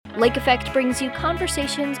Lake Effect brings you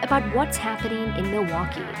conversations about what's happening in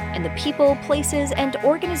Milwaukee and the people, places, and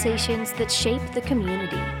organizations that shape the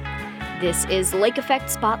community. This is Lake Effect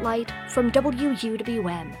Spotlight from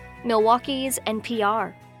WUW-M, Milwaukee's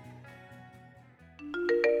NPR.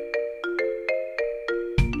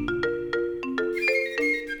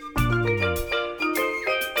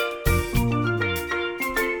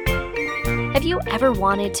 Have you ever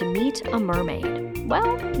wanted to meet a mermaid?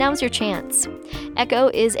 Well, now's your chance. Echo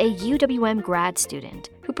is a UW-M grad student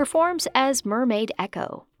who performs as Mermaid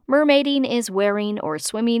Echo. Mermaiding is wearing or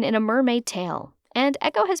swimming in a mermaid tail, and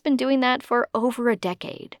Echo has been doing that for over a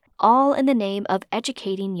decade, all in the name of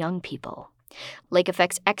educating young people. Lake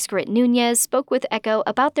Effect's Excret Nunez spoke with Echo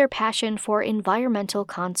about their passion for environmental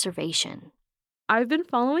conservation. I've been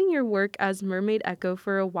following your work as Mermaid Echo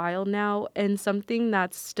for a while now, and something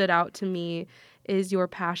that's stood out to me is your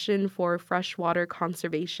passion for freshwater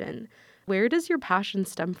conservation. Where does your passion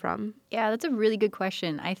stem from? Yeah, that's a really good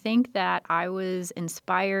question. I think that I was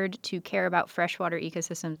inspired to care about freshwater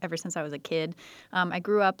ecosystems ever since I was a kid. I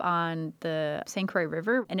grew up on the St. Croix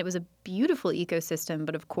River, and it was a beautiful ecosystem,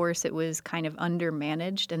 but of course it was kind of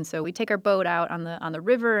undermanaged. And so we take our boat out on the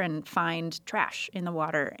river and find trash in the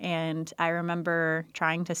water. And I remember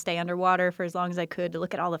trying to stay underwater for as long as I could to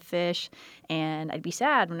look at all the fish. And I'd be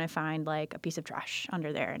sad when I find like a piece of trash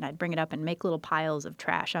under there, and I'd bring it up and make little piles of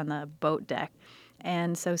trash on the boat deck.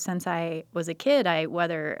 And so since I was a kid, I,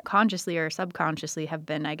 whether consciously or subconsciously, have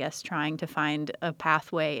been, I guess, trying to find a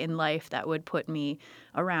pathway in life that would put me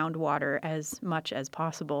around water as much as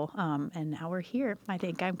possible. And now we're here. I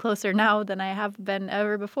think I'm closer now than I have been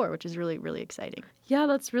ever before, which is really, really exciting. Yeah,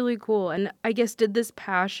 that's really cool. And I guess, did this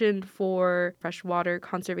passion for freshwater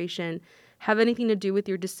conservation have anything to do with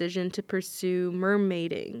your decision to pursue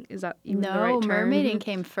mermaiding? Is that even the right term? No, mermaiding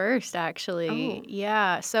came first, actually. Oh.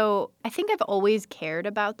 Yeah. So I think I've always cared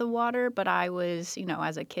about the water, but I was,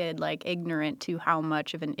 as a kid, like ignorant to how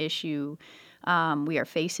much of an issue we are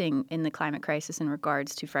facing in the climate crisis in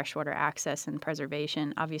regards to freshwater access and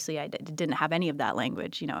preservation. Obviously, I didn't have any of that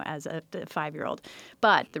language, as a 5-year-old.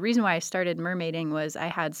 But the reason why I started mermaiding was I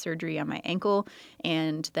had surgery on my ankle,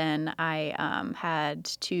 and then I had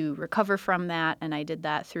to recover from that, and I did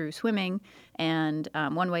that through swimming. And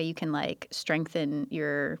one way you can strengthen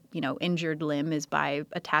your, injured limb is by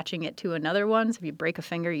attaching it to another one. So if you break a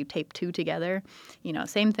finger, you tape 2 together.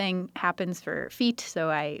 Same thing happens for feet.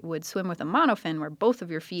 So I would swim with a monofin where both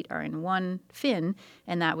of your feet are in one fin,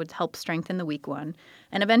 and that would help strengthen the weak one.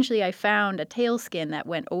 And eventually I found a tail skin that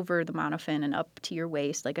went over the monofin and up to your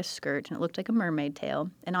waist like a skirt, and it looked like a mermaid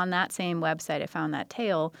tail. And on that same website I found that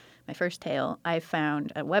tail, my first tail, I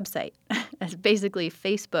found a website. It's basically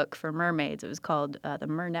Facebook for mermaids. It was called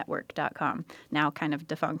themernetwork.com, now kind of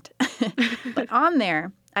defunct. But on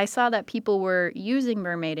there, I saw that people were using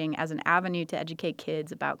mermaiding as an avenue to educate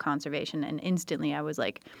kids about conservation. And instantly I was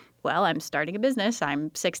like, well, I'm starting a business.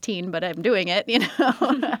 I'm 16, but I'm doing it.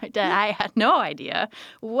 I had no idea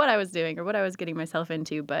what I was doing or what I was getting myself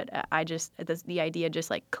into. But the idea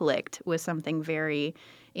just clicked with something very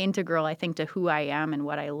integral, I think, to who I am and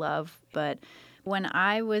what I love. But when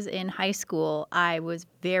I was in high school, I was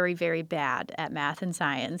very, very bad at math and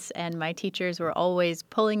science, and my teachers were always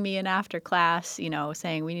pulling me in after class,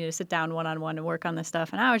 saying we need to sit down one-on-one and work on this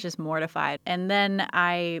stuff, and I was just mortified. And then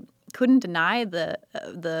I couldn't deny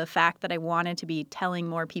the fact that I wanted to be telling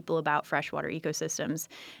more people about freshwater ecosystems.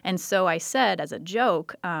 And so I said, as a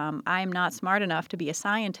joke, I'm not smart enough to be a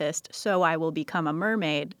scientist, so I will become a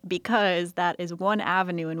mermaid, because that is one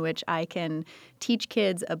avenue in which I can teach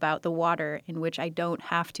kids about the water, in which I don't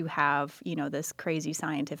have to have, this crazy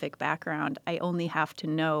scientific background. I only have to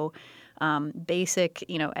know basic,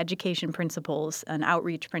 education principles and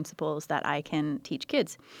outreach principles that I can teach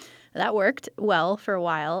kids. That worked well for a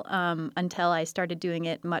while until I started doing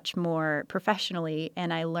it much more professionally,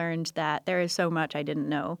 and I learned that there is so much I didn't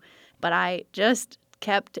know. But I just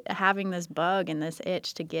kept having this bug and this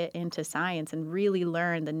itch to get into science and really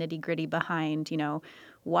learn the nitty-gritty behind,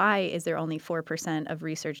 why is there only 4% of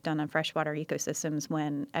research done on freshwater ecosystems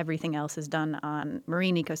when everything else is done on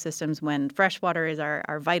marine ecosystems, when freshwater is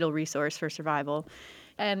our vital resource for survival.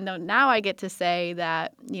 And now I get to say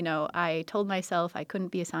that, I told myself I couldn't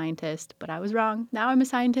be a scientist, but I was wrong. Now I'm a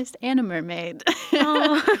scientist and a mermaid.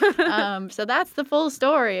 So that's the full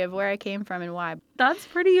story of where I came from and why. That's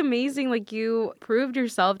pretty amazing. You proved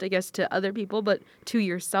yourself, I guess, to other people, but to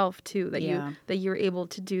yourself, too, that you're able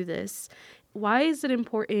to do this. Why is it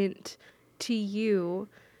important to you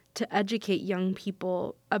to educate young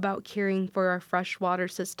people about caring for our freshwater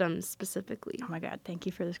systems specifically? Oh my God, thank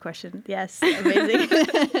you for this question. Yes, amazing.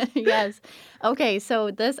 Yes. Okay, so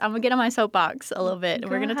I'm going to get on my soapbox a little bit. Go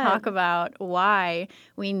We're going to ahead. talk about why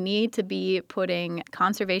we need to be putting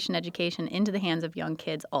conservation education into the hands of young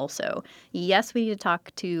kids also. Yes, we need to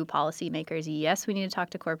talk to policymakers. Yes, we need to talk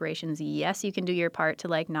to corporations. Yes, you can do your part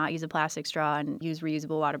to not use a plastic straw and use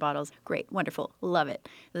reusable water bottles. Great, wonderful, love it.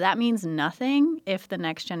 That means nothing if the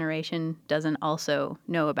next generation doesn't also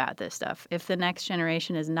know about this stuff. If the next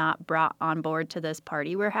generation is not brought on board to this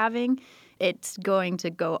party we're having, it's going to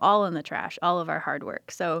go all in the trash, all of our hard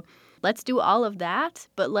work. So let's do all of that,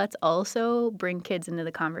 but let's also bring kids into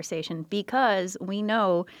the conversation, because we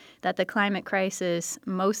know that the climate crisis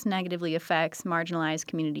most negatively affects marginalized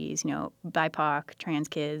communities, BIPOC, trans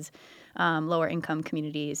kids, lower income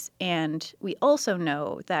communities. And we also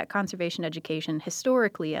know that conservation education,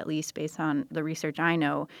 historically, at least based on the research I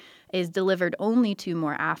know, is delivered only to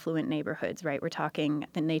more affluent neighborhoods, right? We're talking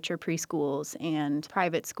the nature preschools, and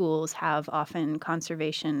private schools have often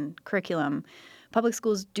conservation curriculum. Public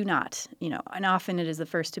schools do not, and often it is the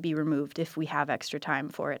first to be removed if we have extra time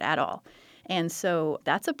for it at all. And so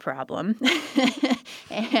that's a problem.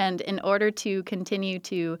 And in order to continue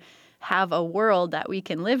to have a world that we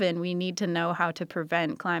can live in, we need to know how to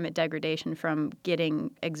prevent climate degradation from getting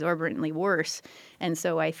exorbitantly worse. And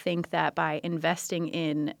so I think that by investing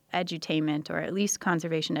in edutainment, or at least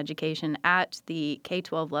conservation education at the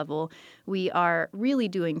K-12 level, we are really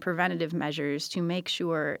doing preventative measures to make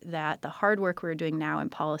sure that the hard work we're doing now in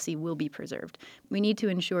policy will be preserved. We need to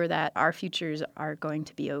ensure that our futures are going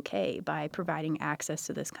to be okay by providing access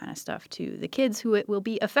to this kind of stuff to the kids who it will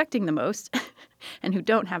be affecting the most and who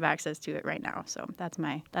don't have access to it right now. So that's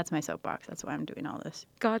my soapbox. That's why I'm doing all this.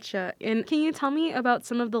 Gotcha. And can you tell me about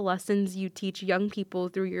some of the lessons you teach young people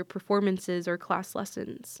through your performances or class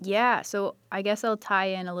lessons? Yeah, so I guess I'll tie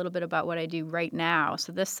in a little bit about what I do right now.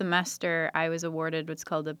 So this semester, I was awarded what's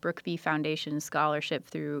called the Brookby Foundation Scholarship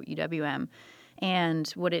through UW-M. And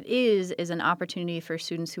what it is an opportunity for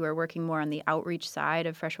students who are working more on the outreach side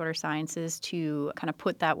of freshwater sciences to kind of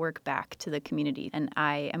put that work back to the community. And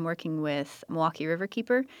I am working with Milwaukee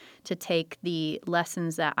Riverkeeper to take the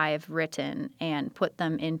lessons that I have written and put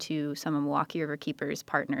them into some of Milwaukee Riverkeeper's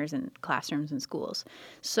partners in classrooms and schools.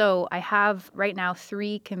 So I have right now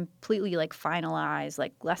 3 completely finalized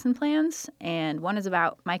lesson plans. And one is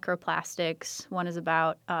about microplastics, one is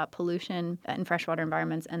about pollution in freshwater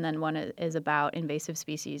environments, and then one is about invasive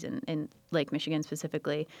species in Lake Michigan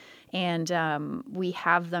specifically. And we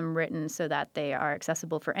have them written so that they are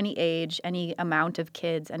accessible for any age, any amount of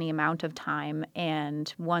kids, any amount of time.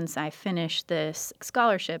 And once I finish this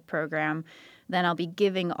scholarship program, then I'll be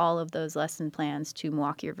giving all of those lesson plans to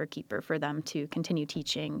Milwaukee Riverkeeper for them to continue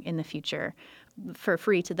teaching in the future for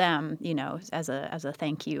free to them, as a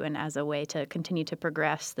thank you and as a way to continue to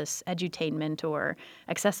progress this edutainment or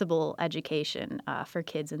accessible education for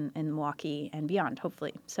kids in Milwaukee and beyond,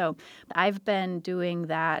 hopefully. So I've been doing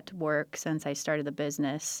that work since I started the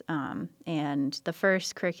business. And the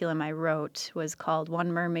first curriculum I wrote was called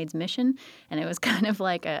One Mermaid's Mission. And it was kind of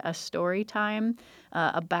like a story time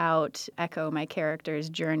about Echo, my character's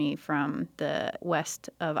journey from the west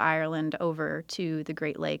of Ireland over to the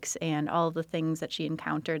Great Lakes and all of the things that she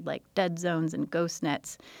encountered, like dead zones and ghost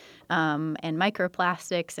nets and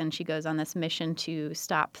microplastics. And she goes on this mission to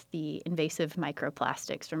stop the invasive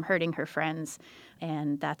microplastics from hurting her friends.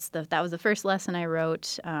 And that was the first lesson I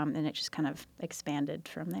wrote, and it just kind of expanded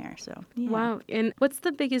from there. So yeah. Wow. And what's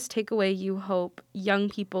the biggest takeaway you hope young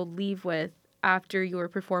people leave with after your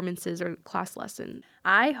performances or class lesson?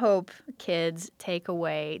 I hope kids take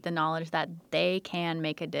away the knowledge that they can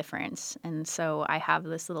make a difference. And so I have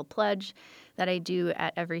this little pledge that I do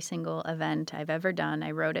at every single event I've ever done. I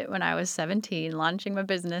wrote it when I was 17, launching my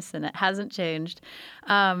business, and it hasn't changed.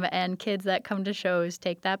 And kids that come to shows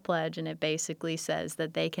take that pledge, and it basically says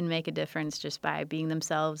that they can make a difference just by being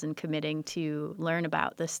themselves and committing to learn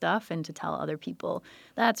about this stuff and to tell other people.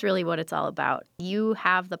 That's really what it's all about. You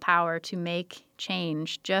have the power to make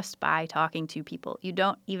change just by talking to people. You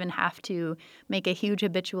don't even have to make a huge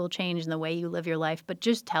habitual change in the way you live your life, but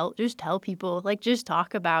just tell people, just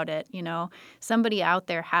talk about it. Somebody out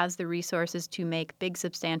there has the resources to make big,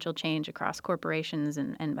 substantial change across corporations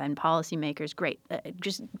and policymakers. Great.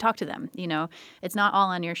 Just talk to them. It's not all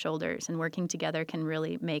on your shoulders, and working together can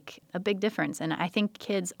really make a big difference. And I think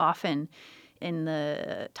kids often in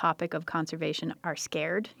the topic of conservation are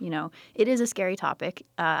scared. It is a scary topic.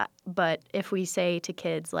 But if we say to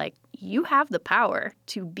kids, you have the power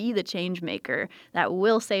to be the change maker that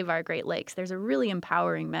will save our Great Lakes, there's a really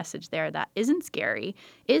empowering message there that isn't scary,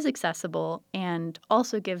 is accessible, and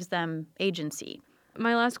also gives them agency.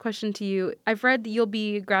 My last question to you. I've read that you'll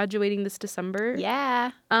be graduating this December.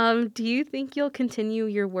 Yeah. Do you think you'll continue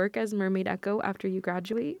your work as Mermaid Echo after you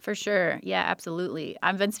graduate? For sure. Yeah, absolutely.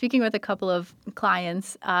 I've been speaking with a couple of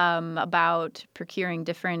clients about procuring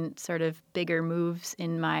different sort of bigger moves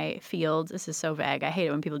in my field. This is so vague. I hate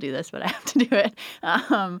it when people do this, but I have to do it.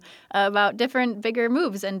 About different bigger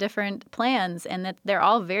moves and different plans, and that they're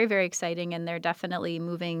all very, very exciting, and they're definitely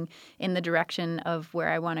moving in the direction of where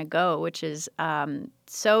I want to go, which is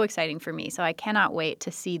so exciting for me. So I cannot wait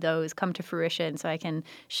to see those come to fruition so I can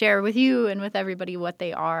share with you and with everybody what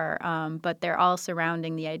they are. But they're all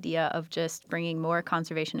surrounding the idea of just bringing more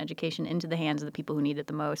conservation education into the hands of the people who need it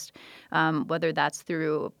the most, whether that's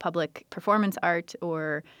through public performance art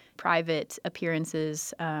or private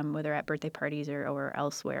appearances, whether at birthday parties or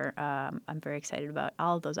elsewhere. I'm very excited about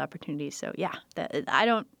all of those opportunities. So, yeah, I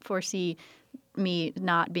don't foresee me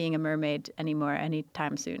not being a mermaid anymore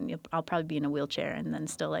anytime soon. I'll probably be in a wheelchair and then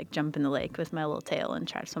still like jump in the lake with my little tail and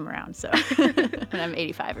try to swim around. So when I'm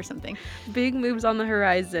 85 or something. Big moves on the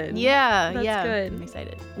horizon. Yeah, That's good. I'm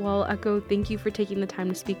excited. Well, Echo, thank you for taking the time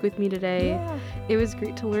to speak with me today. Yeah. It was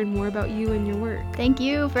great to learn more about you and your work. Thank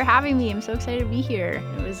you for having me. I'm so excited to be here.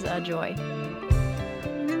 It was a joy.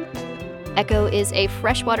 Echo is a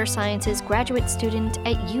freshwater sciences graduate student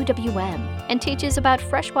at UW-M and teaches about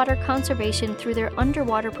freshwater conservation through their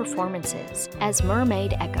underwater performances as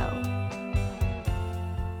Mermaid Echo.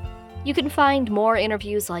 You can find more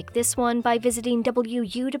interviews like this one by visiting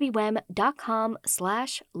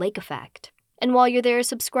wuwm.com/Lake Effect. And while you're there,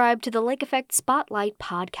 subscribe to the Lake Effect Spotlight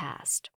podcast.